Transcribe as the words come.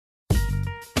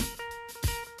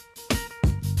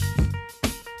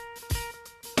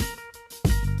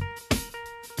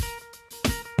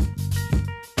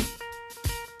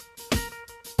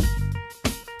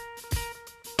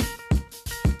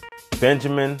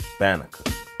Benjamin Banneker.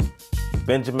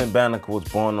 Benjamin Banneker was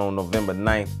born on November 9,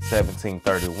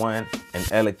 1731 in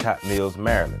Ellicott Mills,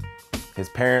 Maryland. His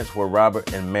parents were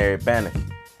Robert and Mary Banneker.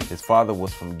 His father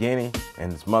was from Guinea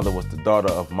and his mother was the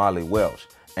daughter of Molly Welsh,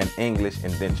 an English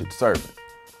indentured servant.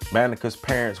 Banneker's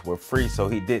parents were free, so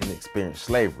he didn't experience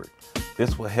slavery.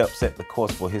 This would help set the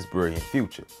course for his brilliant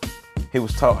future. He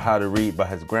was taught how to read by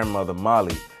his grandmother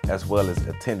Molly, as well as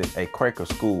attended a Quaker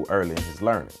school early in his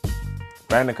learning.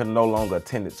 Banneker no longer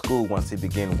attended school once he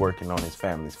began working on his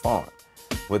family's farm.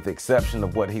 With the exception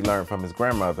of what he learned from his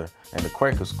grandmother and the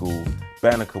Quaker school,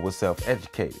 Banneker was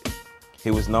self-educated.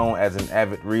 He was known as an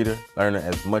avid reader, learning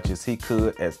as much as he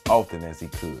could as often as he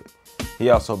could.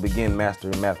 He also began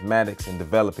mastering mathematics and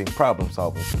developing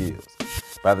problem-solving skills.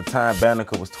 By the time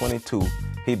Banneker was 22,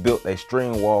 he built a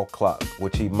string wall clock,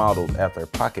 which he modeled after a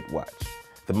pocket watch.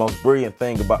 The most brilliant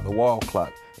thing about the wall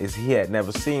clock is he had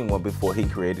never seen one before he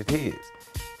created his.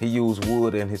 He used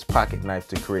wood and his pocket knife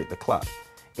to create the clock.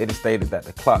 It is stated that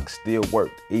the clock still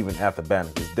worked even after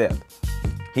Banneker's death.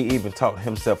 He even taught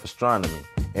himself astronomy,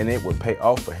 and it would pay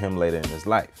off for him later in his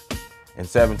life. In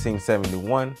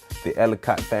 1771, the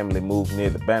Ellicott family moved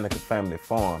near the Banneker family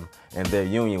farm, and their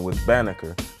union with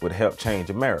Banneker would help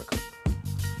change America.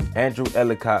 Andrew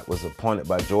Ellicott was appointed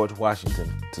by George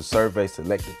Washington to survey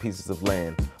selected pieces of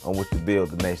land on which to build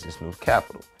the nation's new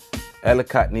capital.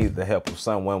 Ellicott needed the help of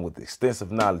someone with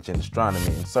extensive knowledge in astronomy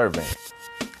and surveying.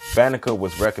 Banneker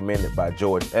was recommended by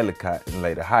George Ellicott and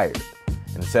later hired.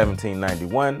 In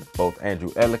 1791, both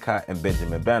Andrew Ellicott and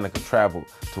Benjamin Banneker traveled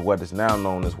to what is now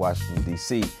known as Washington,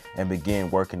 D.C. and began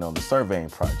working on the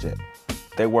surveying project.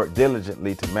 They worked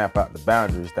diligently to map out the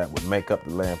boundaries that would make up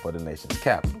the land for the nation's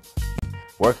capital.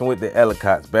 Working with the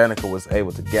Ellicotts, Banneker was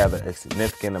able to gather a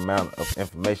significant amount of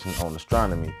information on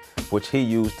astronomy, which he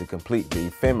used to complete the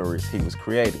ephemeris he was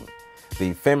creating. The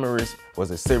ephemeris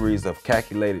was a series of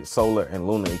calculated solar and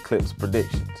lunar eclipse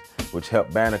predictions, which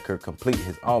helped Banneker complete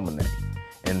his almanac.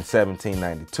 In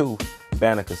 1792,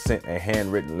 Banneker sent a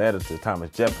handwritten letter to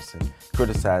Thomas Jefferson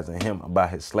criticizing him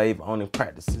about his slave-owning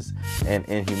practices and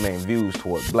inhumane views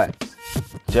toward blacks.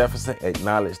 Jefferson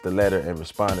acknowledged the letter and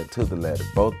responded to the letter.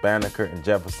 Both Banneker and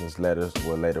Jefferson's letters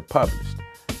were later published.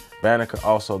 Banneker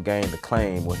also gained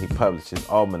acclaim when he published his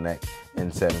almanac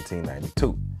in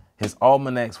 1792. His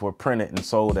almanacs were printed and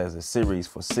sold as a series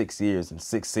for 6 years in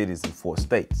 6 cities and 4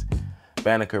 states.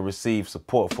 Banneker received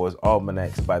support for his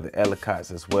almanacs by the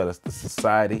Ellicotts as well as the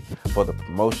Society for the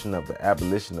Promotion of the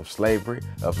Abolition of Slavery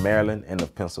of Maryland and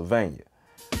of Pennsylvania.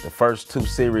 The first 2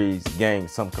 series gained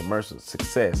some commercial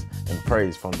success and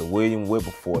praise from the William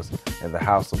Wilberforce and the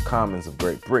House of Commons of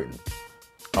Great Britain.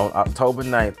 On October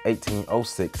 9,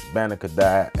 1806, Banneker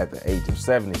died at the age of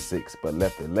 76 but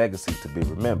left a legacy to be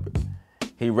remembered.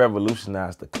 He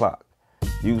revolutionized the clock,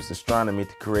 used astronomy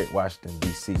to create Washington,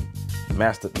 D.C.,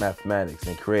 mastered mathematics,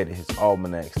 and created his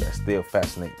almanacs that still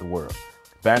fascinate the world.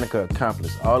 Banneker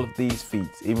accomplished all of these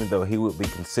feats even though he would be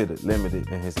considered limited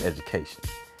in his education.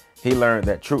 He learned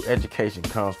that true education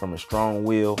comes from a strong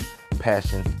will,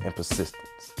 passion, and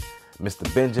persistence. Mr.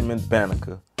 Benjamin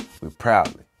Banneker, we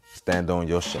proudly stand on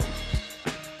your shoulders.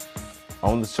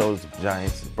 On the Shoulders of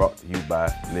Giants is brought to you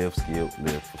by Live Skilled,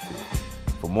 Live Fulfilled.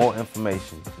 For more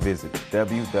information, visit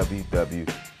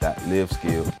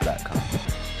www.liveskilled.com.